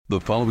The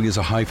following is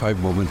a high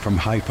five moment from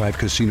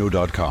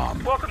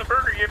highfivecasino.com. Welcome to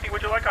Burger Yippee.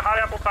 Would you like a hot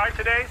apple pie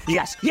today?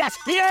 Yes, yeah,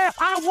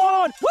 I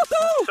won!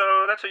 Woohoo!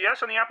 So that's a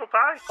yes on the apple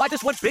pie? I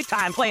just went big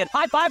time playing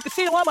High Five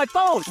Casino on my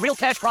phone. Real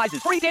cash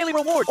prizes, free daily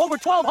rewards, over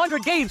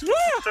 1,200 games. Yeah!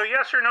 So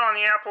yes or no on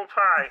the apple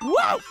pie?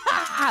 Whoa!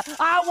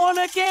 I won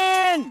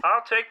again!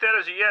 I'll take that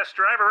as a yes.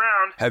 Drive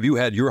around. Have you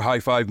had your high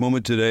five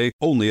moment today?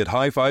 Only at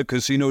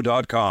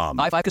highfivecasino.com.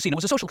 High Five Casino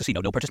is a social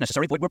casino. No purchase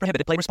necessary. Void where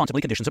prohibited. Play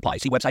responsibly. Conditions apply.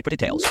 See website for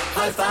details.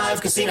 High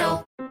Five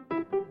Casino.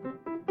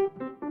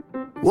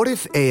 What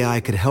if AI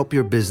could help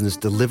your business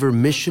deliver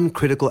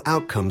mission-critical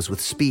outcomes with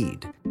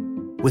speed?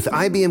 With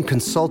IBM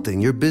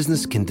Consulting, your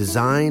business can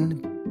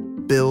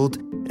design, build,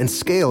 and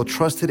scale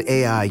trusted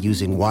AI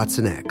using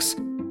Watson X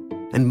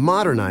and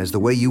modernize the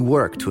way you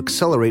work to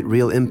accelerate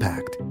real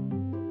impact.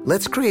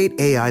 Let's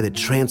create AI that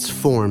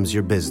transforms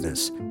your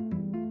business.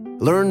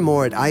 Learn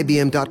more at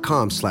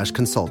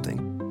ibm.com/consulting.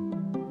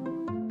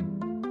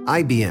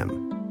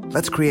 IBM.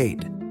 Let's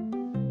create.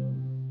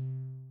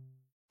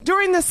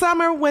 During the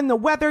summer, when the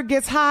weather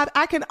gets hot,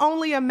 I can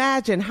only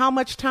imagine how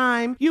much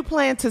time you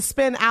plan to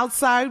spend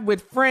outside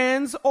with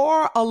friends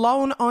or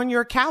alone on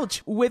your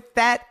couch with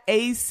that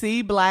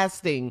AC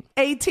blasting.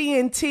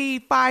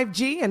 AT&T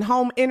 5G and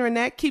home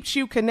internet keeps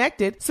you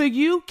connected so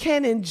you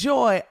can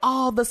enjoy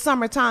all the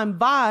summertime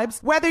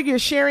vibes, whether you're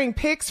sharing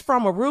pics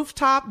from a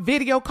rooftop,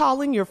 video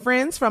calling your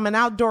friends from an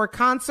outdoor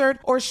concert,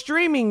 or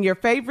streaming your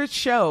favorite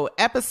show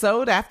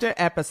episode after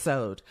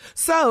episode.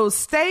 So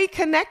stay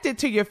connected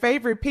to your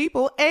favorite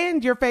people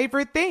and your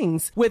favorite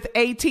things with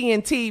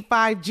AT&T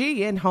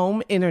 5G and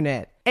home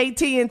internet.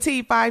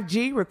 AT&T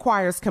 5G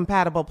requires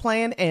compatible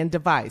plan and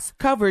device.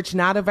 Coverage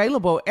not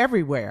available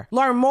everywhere.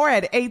 Learn more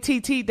at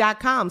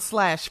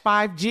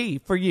att.com/5G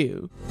for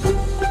you.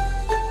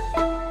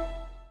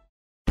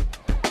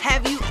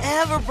 Have you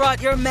ever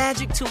brought your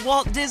magic to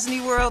Walt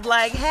Disney World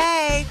like,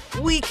 hey,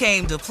 we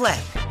came to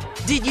play?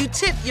 Did you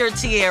tip your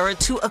tiara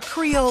to a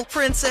Creole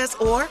princess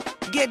or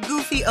get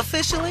goofy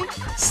officially?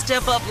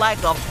 Step up like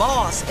a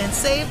boss and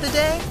save the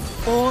day?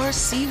 Or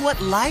see what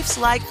life's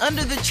like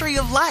under the tree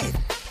of life?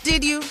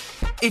 Did you?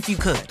 If you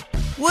could.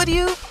 Would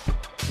you?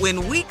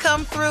 When we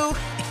come through,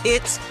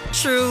 it's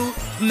true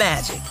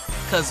magic.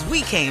 'Cause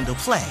we came to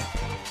play.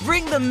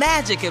 Bring the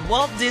magic at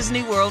Walt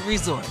Disney World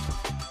Resort.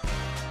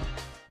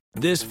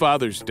 This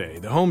Father's Day,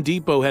 the Home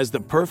Depot has the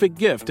perfect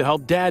gift to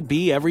help Dad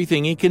be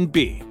everything he can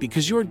be,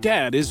 because your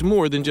dad is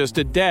more than just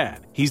a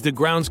dad. He's the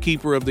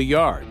groundskeeper of the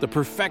yard, the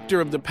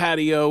perfecter of the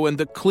patio, and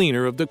the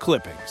cleaner of the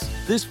clippings.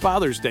 This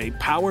Father's Day,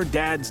 power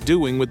Dad's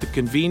doing with the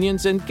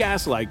convenience and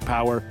gas-like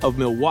power of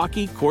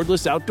Milwaukee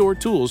cordless outdoor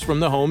tools from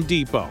the Home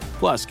Depot.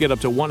 Plus, get up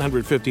to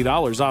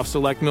 $150 off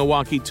select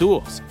Milwaukee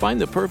tools. Find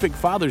the perfect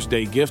Father's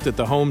Day gift at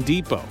the Home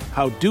Depot.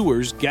 How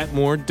doers get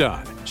more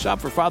done.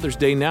 Shop for Father's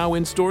Day now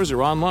in stores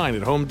or online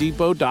at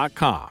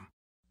homedepot.com.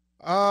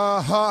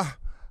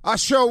 I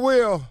sure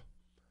will.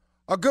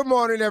 Good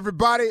morning,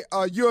 everybody.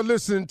 You're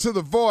listening to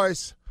The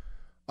Voice.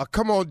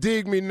 Come on,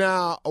 dig me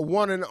now.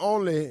 One and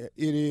only it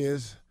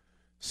is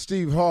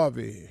Steve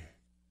Harvey.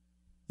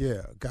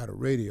 Yeah, got a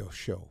radio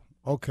show.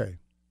 Okay.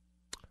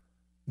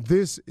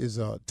 This is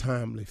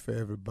timely for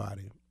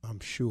everybody, I'm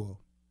sure.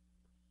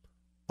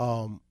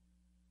 I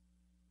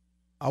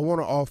want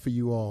to offer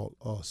you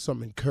all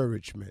some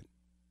encouragement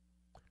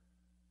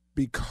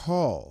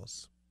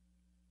because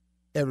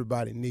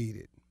everybody need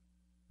it.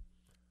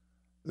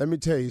 Let me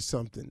tell you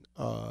something.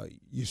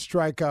 You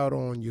strike out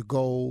on your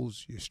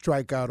goals, you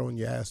strike out on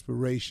your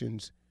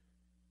aspirations,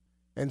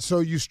 and so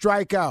you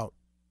strike out,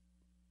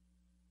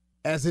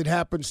 as it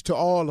happens to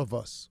all of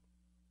us.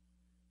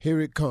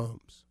 Here it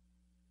comes.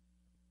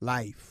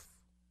 Life.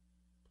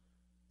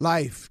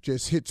 Life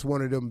just hits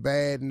one of them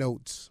bad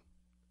notes,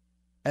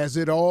 as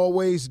it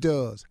always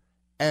does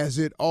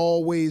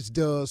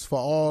for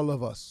all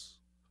of us,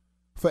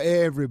 for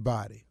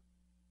everybody.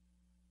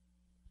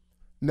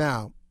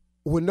 Now,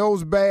 when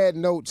those bad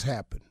notes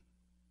happen,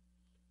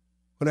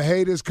 when the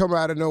haters come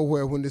out of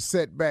nowhere, when the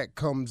setback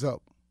comes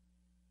up,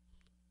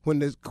 when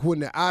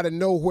the out of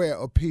nowhere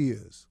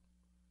appears,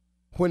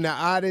 when the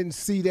I didn't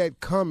see that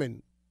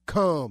coming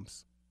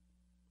comes,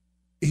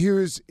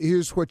 here's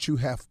what you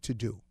have to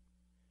do.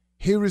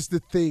 Here is the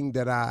thing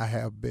that I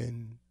have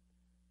been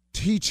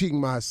teaching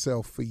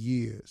myself for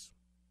years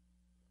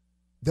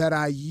that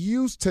I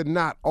used to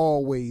not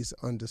always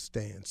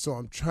understand, so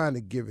I'm trying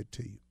to give it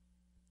to you.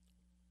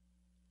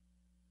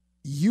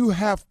 You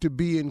have to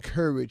be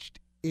encouraged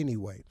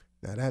anyway.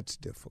 Now, that's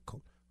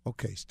difficult.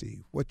 Okay,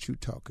 Steve, what you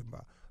talking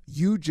about?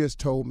 You just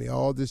told me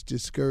all this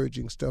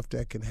discouraging stuff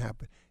that can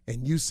happen,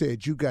 and you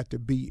said you got to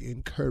be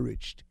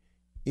encouraged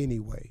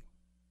anyway.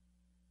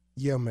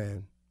 Yeah,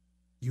 man,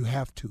 you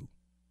have to.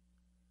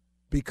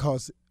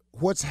 Because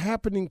what's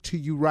happening to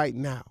you right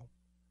now,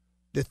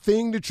 the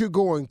thing that you're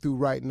going through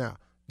right now,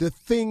 the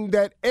thing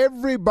that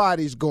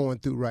everybody's going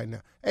through right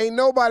now, ain't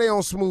nobody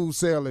on smooth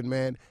sailing,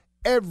 man.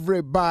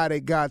 Everybody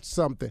got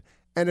something.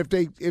 And if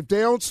they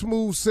on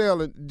smooth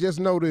sailing, just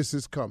know this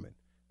is coming.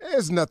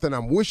 There's nothing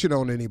I'm wishing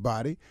on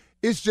anybody.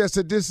 It's just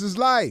that this is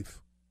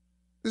life.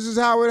 This is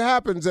how it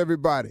happens,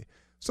 everybody.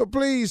 So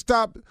please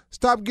stop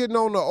getting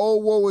on the "oh,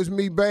 woe is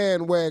me"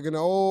 bandwagon.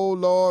 Oh,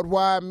 Lord,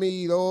 why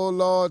me? Oh,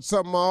 Lord,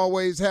 something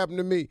always happened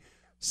to me.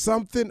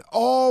 Something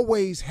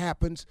always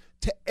happens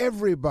to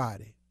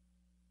everybody.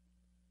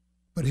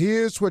 But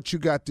here's what you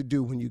got to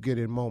do when you get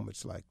in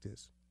moments like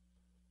this.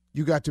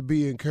 You got to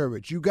be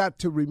encouraged. You got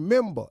to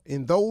remember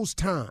in those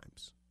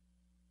times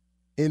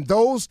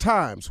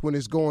when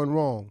it's going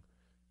wrong,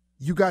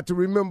 you got to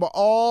remember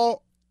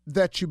all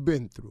that you've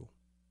been through.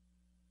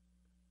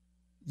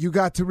 You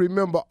got to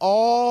remember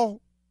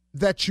all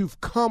that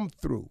you've come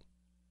through.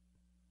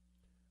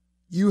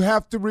 You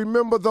have to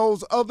remember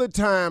those other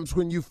times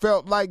when you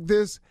felt like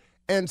this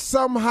and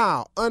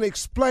somehow,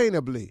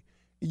 unexplainably,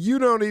 you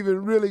don't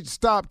even really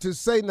stop to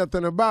say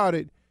nothing about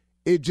it.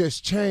 It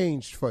just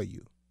changed for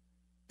you.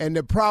 And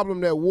the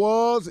problem that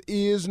was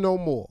is no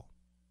more.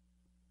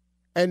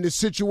 And the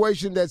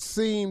situation that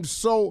seemed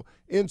so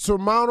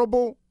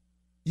insurmountable,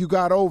 you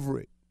got over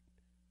it.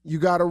 You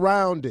got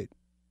around it.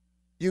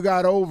 You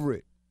got over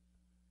it.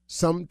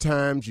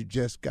 Sometimes you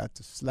just got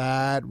to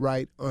slide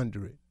right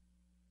under it.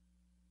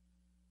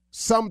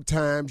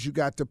 Sometimes you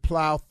got to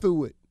plow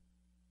through it.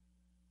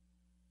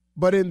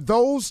 But in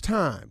those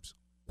times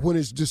when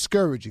it's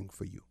discouraging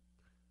for you,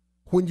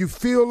 when you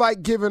feel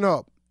like giving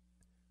up,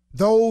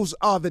 those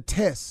are the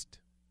tests.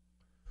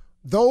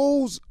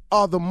 Those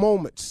are the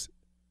moments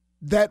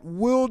that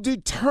will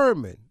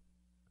determine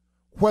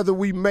whether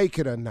we make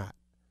it or not.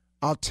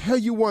 I'll tell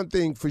you one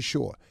thing for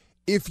sure.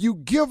 If you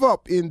give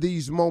up in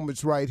these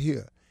moments right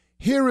here,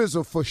 here is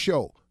a for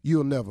sure,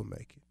 you'll never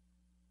make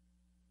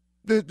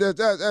it.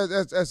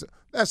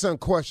 That's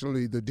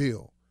unquestionably the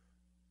deal.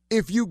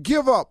 If you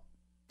give up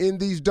in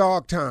these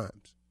dark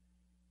times,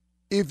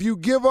 if you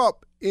give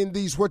up in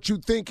these what you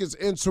think is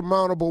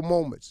insurmountable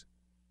moments,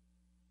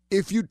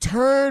 if you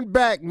turn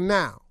back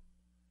now,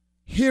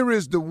 here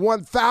is the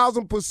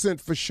 1,000%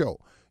 for sure,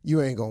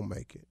 you ain't going to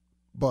make it.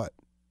 But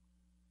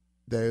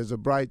there's a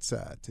bright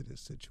side to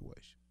this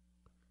situation.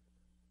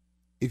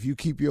 If you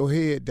keep your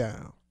head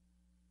down,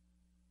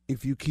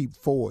 if you keep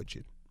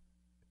forging,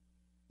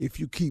 if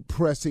you keep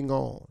pressing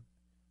on,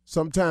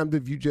 sometimes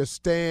if you just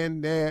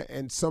stand there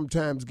and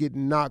sometimes get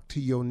knocked to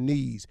your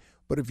knees,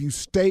 but if you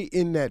stay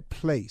in that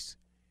place,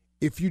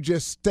 if you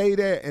just stay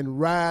there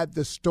and ride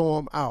the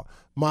storm out,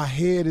 my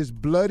head is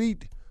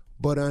bloodied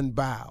but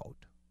unbowed.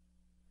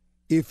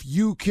 If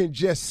you can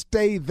just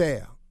stay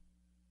there,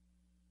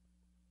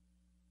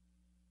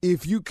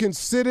 if you can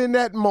sit in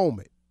that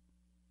moment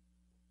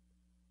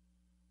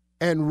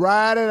and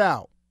ride it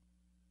out,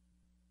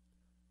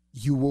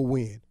 you will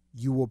win.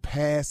 You will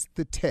pass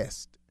the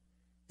test,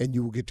 and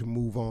you will get to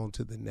move on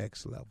to the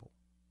next level.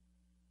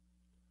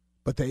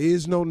 But there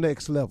is no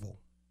next level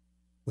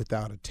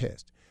without a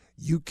test.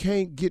 You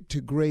can't get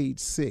to grade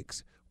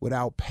 6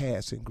 without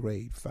passing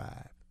grade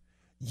 5.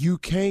 You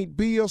can't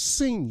be a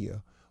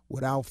senior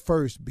without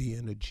first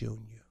being a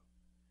junior.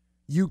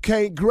 You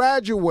can't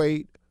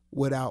graduate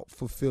without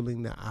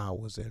fulfilling the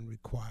hours and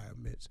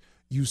requirements.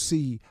 You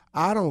see,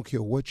 I don't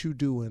care what you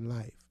do in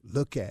life.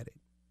 Look at it.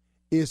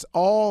 It's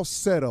all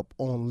set up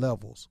on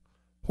levels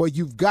where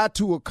you've got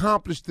to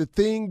accomplish the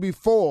thing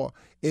before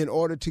in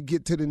order to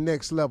get to the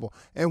next level.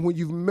 And when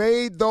you've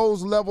made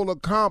those level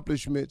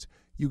accomplishments,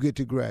 you get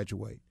to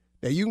graduate.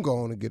 Now, you can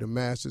go on and get a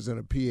master's and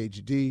a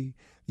PhD.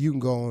 You can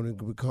go on and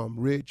become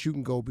rich. You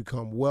can go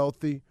become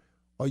wealthy.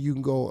 Or you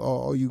can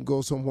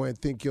go somewhere and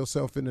think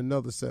yourself in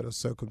another set of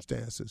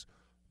circumstances.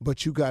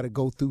 But you got to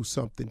go through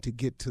something to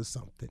get to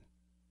something.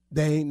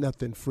 There ain't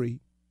nothing free.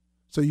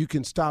 So you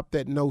can stop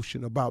that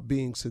notion about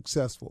being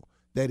successful,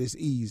 that it's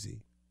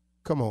easy.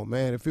 Come on,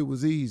 man. If it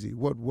was easy,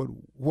 what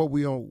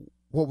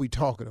we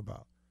talking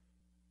about?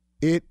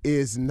 It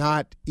is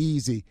not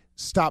easy.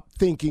 Stop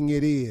thinking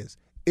it is.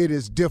 It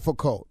is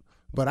difficult.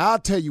 But I'll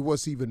tell you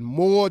what's even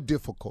more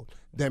difficult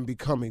than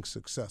becoming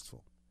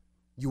successful.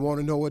 You want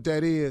to know what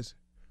that is?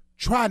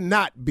 Try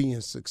not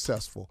being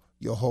successful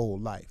your whole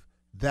life.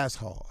 That's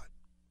hard.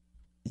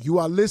 You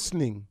are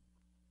listening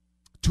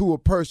to a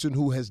person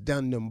who has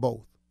done them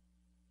both.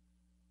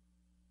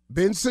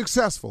 Been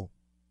successful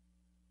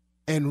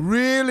and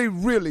really,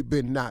 really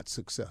been not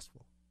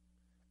successful.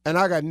 And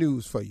I got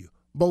news for you.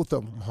 Both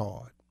of them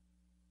hard.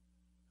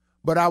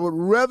 But I would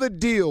rather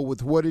deal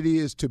with what it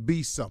is to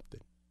be something,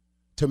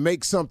 to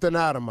make something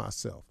out of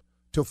myself,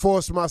 to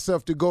force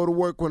myself to go to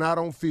work when I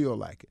don't feel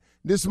like it.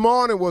 This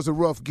morning was a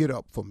rough get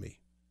up for me.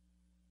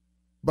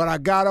 But I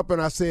got up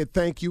and I said,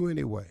 thank you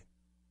anyway.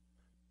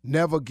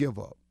 Never give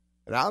up.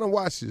 And I don't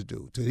watch this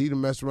dude till he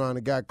done messed around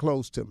and got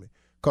close to me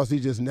because he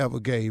just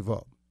never gave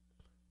up.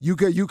 You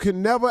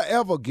can never,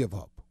 ever give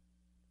up.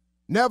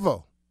 Never.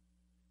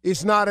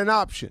 It's not an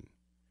option.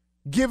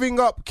 Giving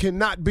up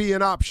cannot be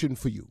an option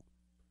for you.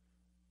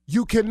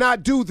 You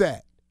cannot do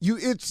that.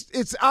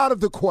 It's out of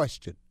the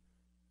question.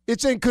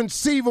 It's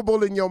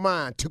inconceivable in your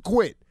mind to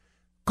quit.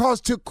 Because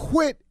to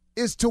quit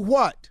is to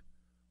what?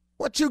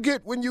 What you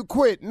get when you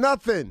quit?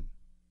 Nothing.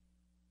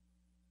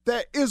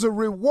 There is a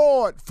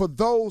reward for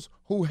those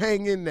who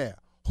hang in there,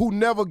 who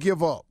never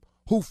give up,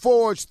 who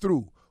forge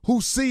through,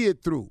 who see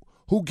it through,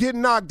 who get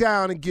knocked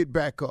down and get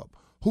back up,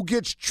 who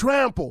gets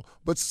trampled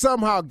but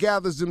somehow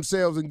gathers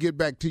themselves and get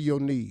back to your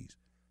knees.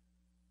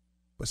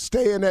 But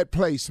stay in that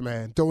place,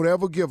 man. Don't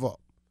ever give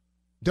up.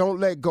 Don't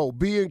let go.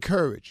 Be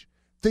encouraged.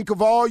 Think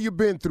of all you've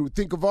been through.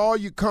 Think of all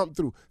you come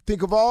through.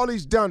 Think of all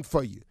he's done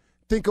for you.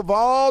 Think of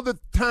all the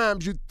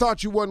times you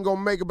thought you wasn't going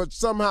to make it, but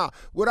somehow,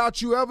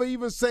 without you ever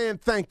even saying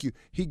thank you,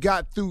 he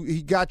got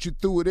you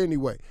through it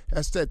anyway.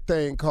 That's that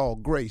thing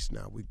called grace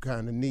now. We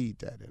kind of need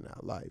that in our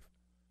life.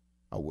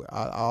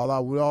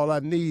 All I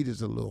need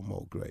is a little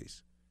more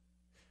grace.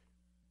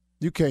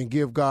 You can't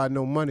give God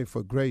no money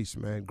for grace,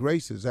 man.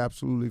 Grace is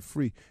absolutely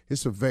free.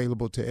 It's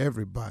available to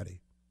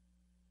everybody.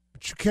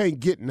 But you can't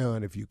get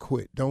none if you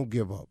quit. Don't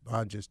give up.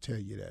 I'll just tell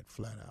you that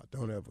flat out.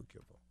 Don't ever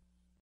give up.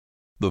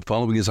 The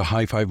following is a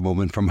high five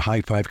moment from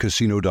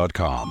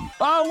highfivecasino.com.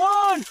 I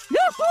won!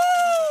 Yahoo!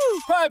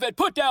 Private,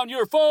 put down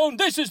your phone.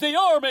 This is the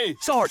Army.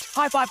 Sarge,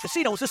 High Five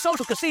Casino is a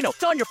social casino.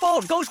 It's on your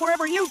phone. Goes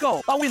wherever you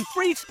go. I win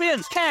free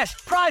spins, cash,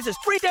 prizes,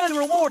 free daily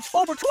rewards,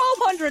 over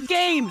 1,200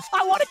 games.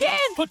 I won again.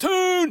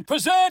 Platoon,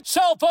 present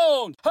cell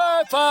phone.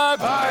 High Five.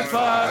 High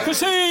Five.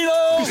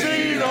 Casino.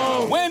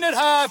 Win at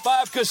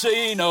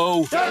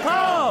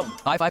highfivecasino.com.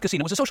 High Five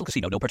Casino is a social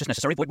casino. No purchase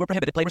necessary. Void where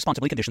prohibited. Play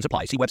responsibly. Conditions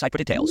apply. See website for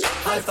details.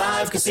 High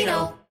Five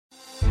Casino.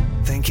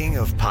 Thinking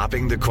of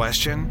popping the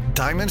question?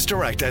 Diamonds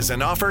Direct has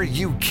an offer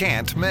you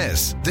can't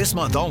miss. This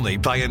month only,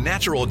 buy a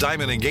natural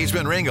diamond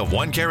engagement ring of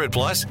 1 carat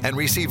plus and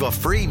receive a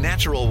free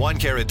natural 1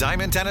 carat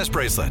diamond tennis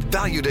bracelet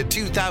valued at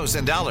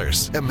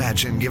 $2,000.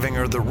 Imagine giving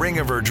her the ring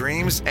of her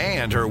dreams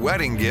and her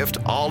wedding gift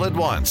all at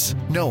once.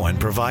 No one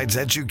provides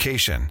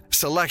education,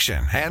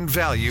 selection, and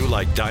value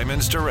like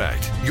Diamonds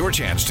Direct. Your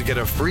chance to get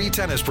a free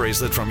tennis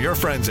bracelet from your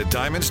friends at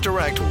Diamonds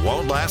Direct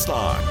won't last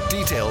long.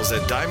 Details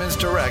at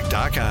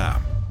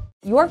diamondsdirect.com.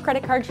 Your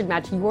credit card should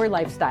match your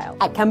lifestyle.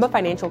 At Kemba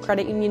Financial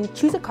Credit Union,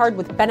 choose a card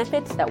with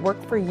benefits that work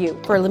for you.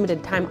 For a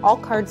limited time, all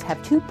cards have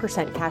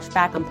 2% cash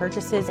back on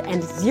purchases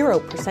and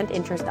 0%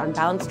 interest on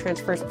balance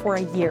transfers for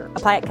a year.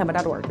 Apply at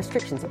Kemba.org.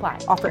 Restrictions apply.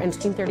 Offer ends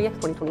June 30th,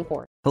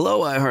 2024.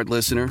 Hello, iHeart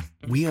listener.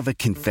 We have a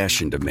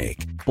confession to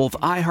make. Both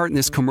iHeart and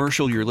this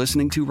commercial you're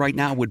listening to right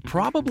now would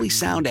probably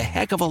sound a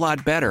heck of a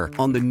lot better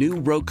on the new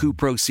Roku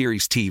Pro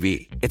Series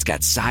TV. It's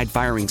got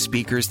side-firing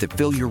speakers that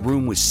fill your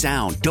room with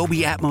sound,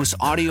 Dolby Atmos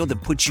audio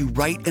that puts you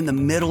right in the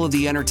middle of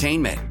the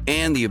entertainment,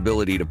 and the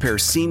ability to pair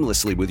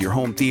seamlessly with your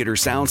home theater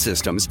sound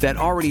systems that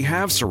already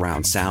have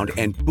surround sound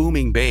and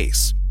booming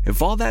bass.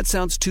 If all that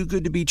sounds too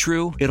good to be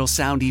true, it'll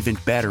sound even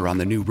better on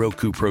the new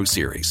Roku Pro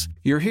Series.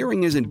 Your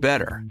hearing isn't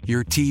better,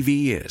 your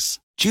TV is.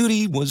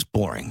 Judy was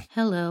boring.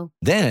 Hello.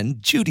 Then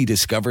Judy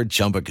discovered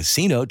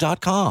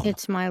ChumbaCasino.com.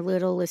 It's my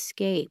little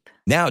escape.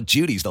 Now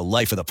Judy's the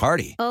life of the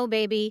party. Oh,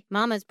 baby,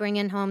 mama's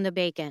bringing home the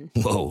bacon.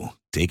 Whoa,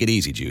 take it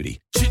easy,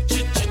 Judy.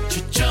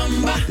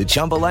 The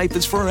Chumba life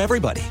is for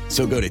everybody.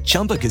 So go to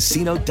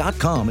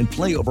ChumbaCasino.com and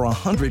play over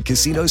 100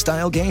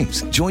 casino-style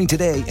games. Join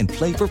today and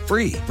play for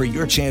free for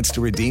your chance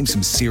to redeem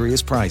some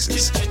serious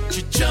prizes.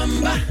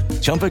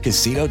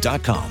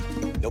 ChumbaCasino.com.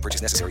 No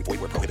purchase necessary. Void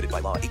where prohibited by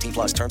law. 18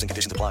 plus terms and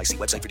conditions apply. See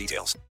website for details.